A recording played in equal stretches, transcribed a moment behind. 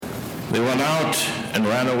They went out and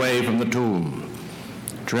ran away from the tomb,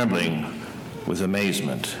 trembling with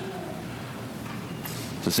amazement.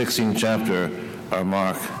 The 16th chapter of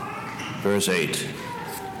Mark, verse 8.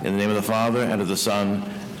 In the name of the Father, and of the Son,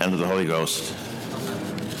 and of the Holy Ghost.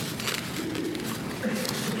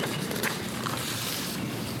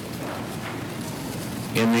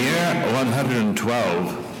 In the year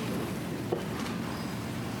 112,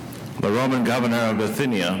 the Roman governor of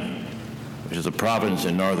Bithynia, which is a province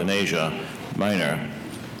in northern Asia Minor,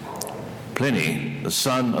 Pliny, the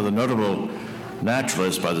son of the notable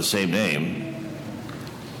naturalist by the same name,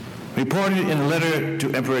 reported in a letter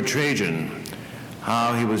to Emperor Trajan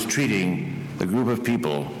how he was treating the group of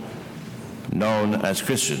people known as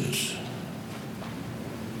Christians.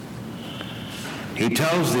 He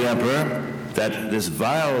tells the emperor that this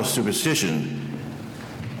vile superstition,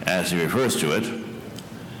 as he refers to it,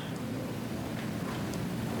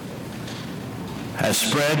 has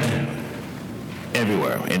spread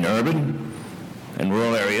everywhere, in urban and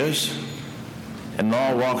rural areas, and in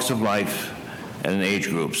all walks of life and in age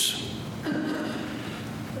groups.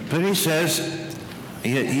 But he says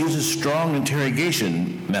he uses strong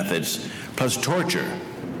interrogation methods plus torture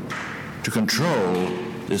to control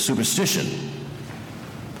this superstition.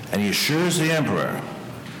 And he assures the emperor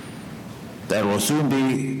that it will soon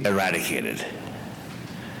be eradicated.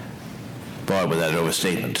 Boy, was that an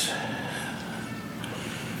overstatement.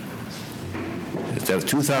 That was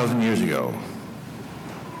 2,000 years ago.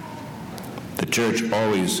 The church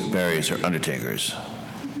always buries her undertakers.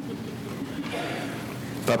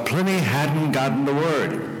 But Pliny hadn't gotten the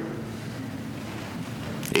word.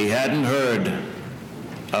 He hadn't heard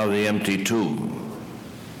of the empty tomb.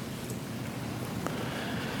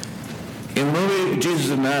 In the movie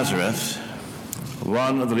Jesus of Nazareth,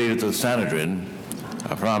 one of the leaders of the Sanhedrin,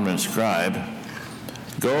 a prominent scribe,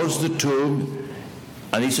 goes to the tomb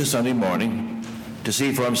on Easter Sunday morning to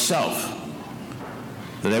see for himself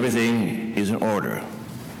that everything is in order.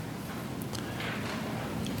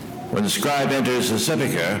 When the scribe enters the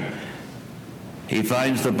sepulchre, he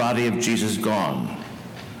finds the body of Jesus gone,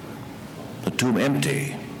 the tomb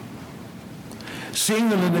empty. Seeing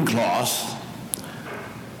the linen cloth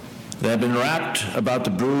that had been wrapped about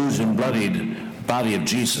the bruised and bloodied body of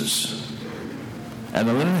Jesus, and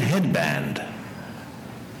the linen headband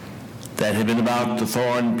that had been about the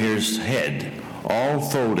thorn-pierced head, all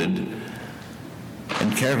folded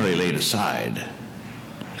and carefully laid aside,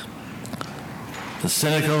 the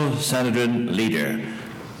cynical Sanhedrin leader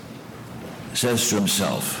says to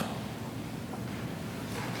himself,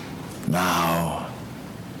 "Now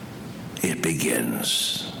it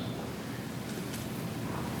begins."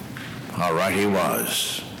 How right he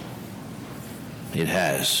was. It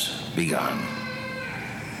has begun.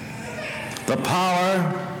 The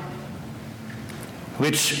power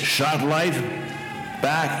which shot life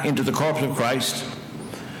back into the corpse of Christ,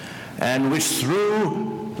 and which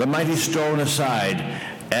threw the mighty stone aside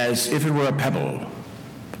as if it were a pebble,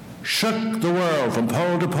 shook the world from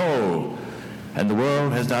pole to pole, and the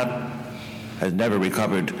world has never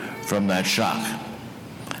recovered from that shock.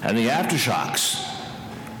 And the aftershocks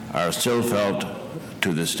are still felt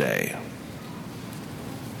to this day.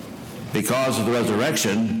 Because of the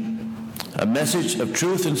resurrection, a message of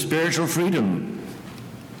truth and spiritual freedom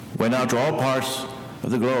went out to all parts of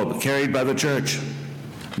the globe, carried by the church.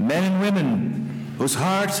 Men and women whose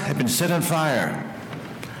hearts had been set on fire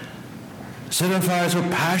so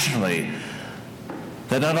passionately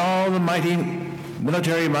that not all the mighty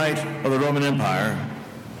military might of the Roman Empire,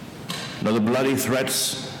 nor the bloody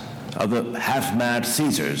threats of the half-mad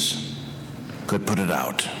Caesars could put it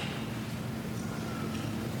out.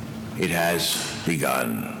 It has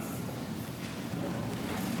begun.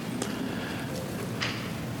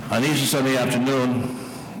 On Easter Sunday afternoon,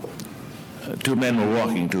 two men were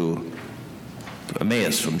walking to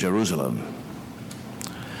Emmaus from Jerusalem.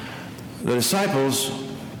 The disciples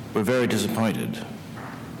were very disappointed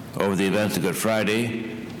over the events of Good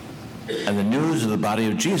Friday, and the news of the body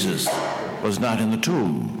of Jesus was not in the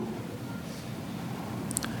tomb.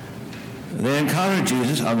 They encountered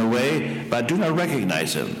Jesus on the way, but do not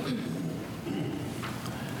recognize him.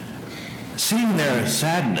 Seeing their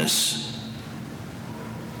sadness,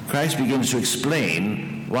 Christ begins to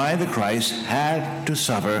explain why the Christ had to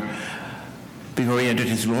suffer before he entered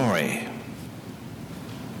his glory.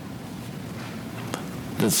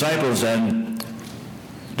 The disciples then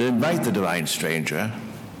invite the divine stranger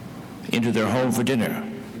into their home for dinner.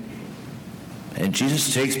 And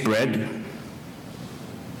Jesus takes bread,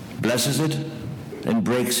 blesses it, and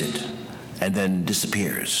breaks it, and then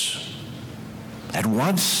disappears. At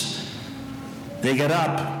once, they get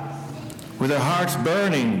up with their hearts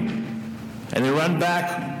burning and they run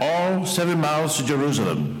back all 7 miles to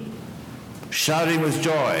Jerusalem, shouting with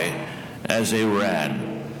joy as they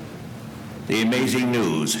ran. The amazing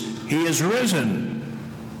news: he is risen.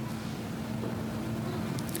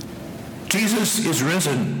 Jesus is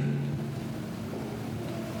risen.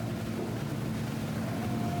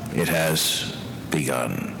 It has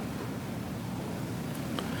begun.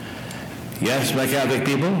 Yes, my Catholic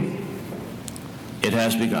people, it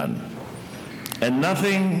has begun. And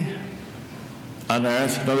nothing on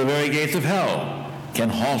earth, nor the very gates of hell, can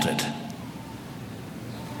halt it.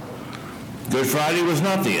 Good Friday was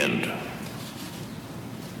not the end.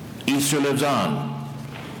 Easter lives on,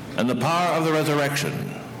 and the power of the resurrection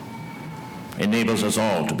enables us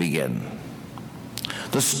all to begin.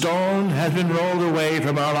 The stone has been rolled away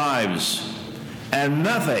from our lives, and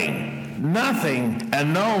nothing,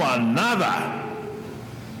 and no one, nada,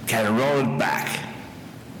 can roll it back.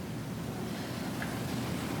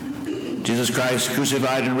 Jesus Christ,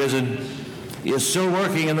 crucified and risen, is still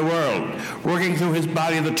working in the world, working through his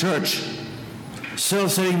body, the church, still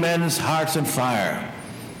setting men's hearts on fire.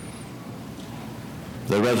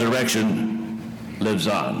 The resurrection lives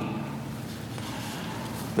on.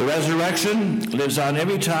 The resurrection lives on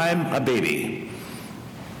every time a baby,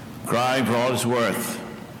 crying for all it's worth,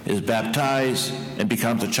 is baptized and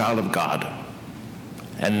becomes a child of God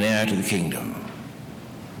and an heir to the kingdom.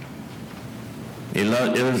 It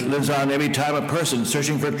lives on every time a person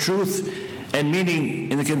searching for truth and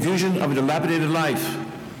meaning in the confusion of a dilapidated life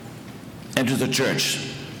enters the church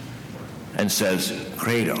and says,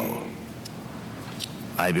 "Credo,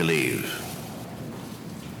 I believe."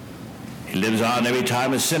 It lives on every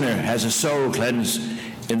time a sinner has his soul cleansed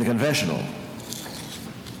in the confessional.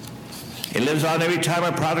 It lives on every time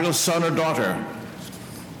a prodigal son or daughter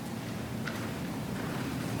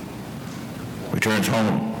returns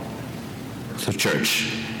home to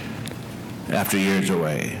church after years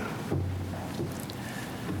away.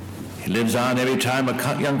 It lives on every time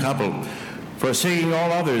a young couple, forsaking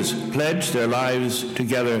all others, pledge their lives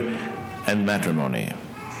together in matrimony.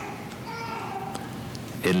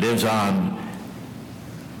 It lives on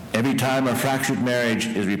every time a fractured marriage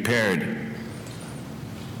is repaired,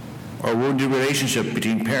 or wounded relationship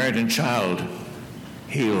between parent and child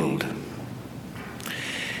healed.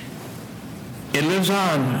 It lives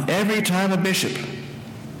on every time a bishop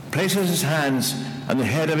places his hands on the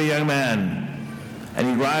head of a young man and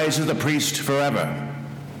he rises a priest forever.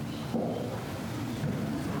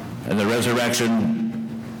 And the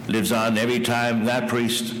resurrection lives on every time that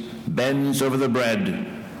priest bends over the bread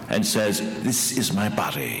and says, "This is my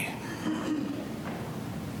body,"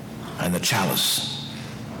 and the chalice,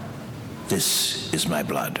 "This is my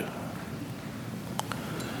blood."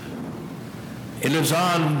 It lives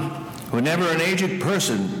on whenever an aged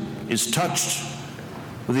person is touched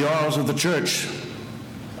with the oils of the church,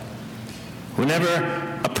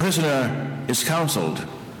 whenever a prisoner is counseled,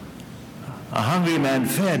 a hungry man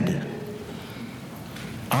fed,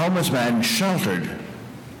 a homeless man sheltered,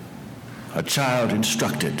 a child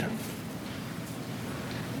instructed.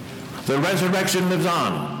 The resurrection lives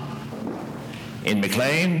on in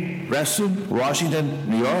McLean, Reston, Washington,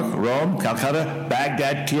 New York, Rome, Calcutta,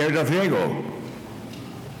 Baghdad, Tierra del Fuego.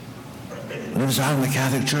 It lives on in the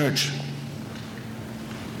Catholic Church,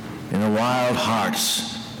 in the wild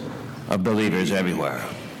hearts of believers everywhere.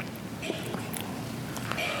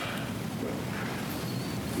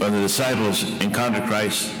 When the disciples encountered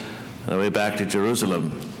Christ on the way back to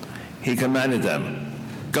Jerusalem, he commanded them,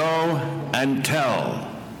 "Go and tell."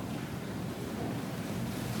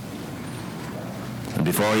 And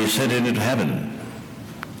before he ascended into heaven,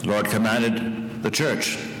 the Lord commanded the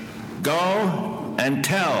church, "Go and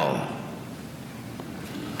tell."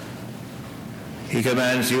 He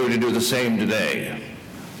commands you to do the same today.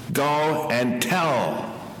 Go and tell.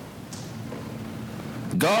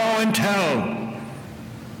 Go and tell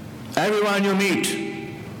everyone you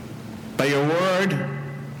meet by your word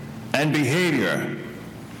and behavior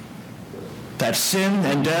that sin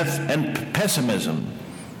and death and pessimism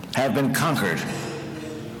have been conquered.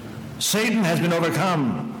 Satan has been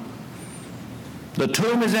overcome. The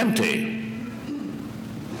tomb is empty.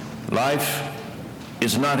 Life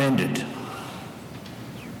is not ended.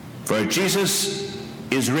 For Jesus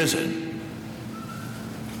is risen.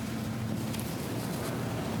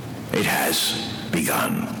 It has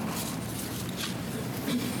begun.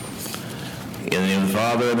 In the name of the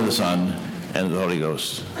Father, and of the Son, and of the Holy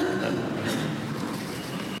Ghost. Amen.